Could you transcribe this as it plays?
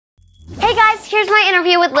here's my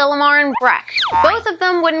interview with Lilimar and Breck. Both of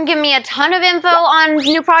them wouldn't give me a ton of info on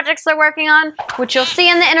new projects they're working on, which you'll see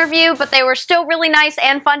in the interview, but they were still really nice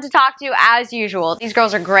and fun to talk to as usual. These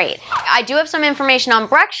girls are great. I do have some information on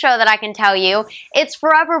Breck's show that I can tell you. It's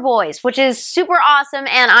Forever Boys, which is super awesome,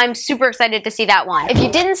 and I'm super excited to see that one. If you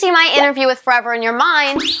didn't see my interview with Forever in Your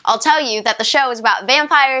Mind, I'll tell you that the show is about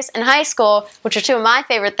vampires in high school, which are two of my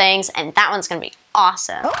favorite things, and that one's gonna be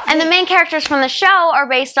awesome. And the main characters from the show are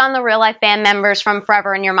based on the real-life band members from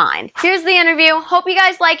Forever in Your Mind. Here's the interview. Hope you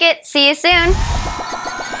guys like it. See you soon. Hey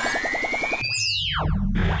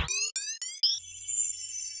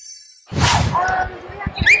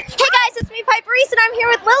guys, it's me, Piper Reese, and I'm here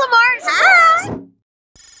with Lilimar. Hi!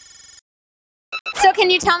 So can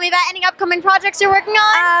you tell me about any upcoming projects you're working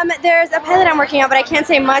on? There's a pilot I'm working on, but I can't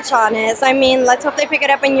say much on it. So I mean, let's hope they pick it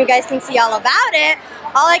up and you guys can see all about it.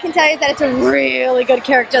 All I can tell you is that it's a really good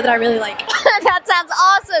character that I really like. That sounds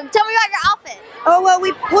awesome. Tell me about your outfit. Oh, well,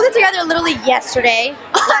 we pulled it together literally yesterday,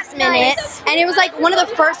 last minute, and it was like one of the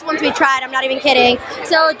first ones we tried. I'm not even kidding.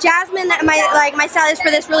 So Jasmine, my stylist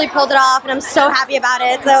for this, really pulled it off, and I'm so happy about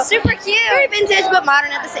it. So super cute. Very vintage, but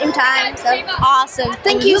modern at the same time. So Awesome.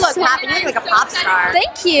 Thank you. You look happy. You look like a pop star.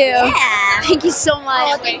 Thank you. Yeah. Thank you so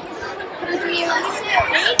much.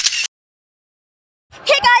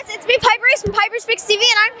 Hey guys, it's me, Piper Reese from Piper's Fix TV,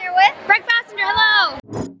 and I'm here with Breck Bassender, hello!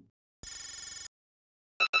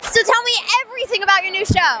 So tell me everything about your new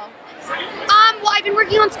show. Well, I've been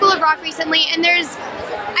working on School of Rock recently, and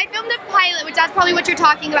I filmed a pilot, which that's probably what you're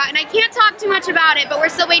talking about, and I can't talk too much about it, but we're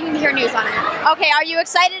still waiting to hear news on it. Okay, are you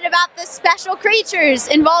excited about the special creatures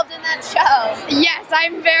involved in that show? Yes,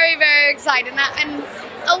 I'm very, very excited, and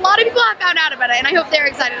a lot of people have found out about it, and I hope they're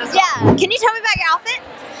excited as well. Yeah. Can you tell me about your outfit?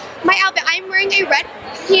 My outfit, I'm wearing a red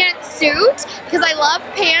pantsuit because I love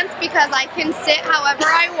pants because I can sit however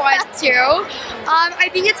I want to. I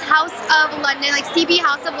think it's House of London, like CB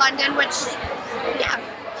House of London, which, yeah.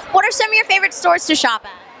 What are some of your favorite stores to shop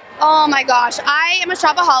at? Oh my gosh, I am a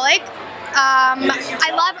shopaholic.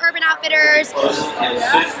 I love Urban Outfitters.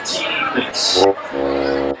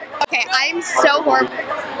 Okay, I'm so horrible.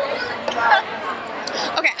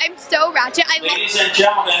 Okay, I'm so ratchet. Ladies and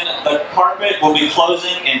gentlemen, the carpet will be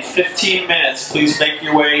closing in 15 minutes. Please make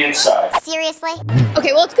your way inside. Seriously?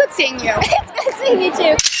 Okay, well, it's good seeing you. It's good seeing you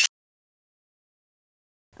too.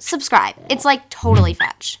 Subscribe. It's like totally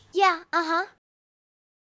fetch. Yeah,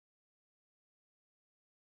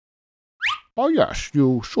 Oh yes,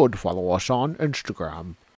 you should follow us on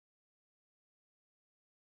Instagram.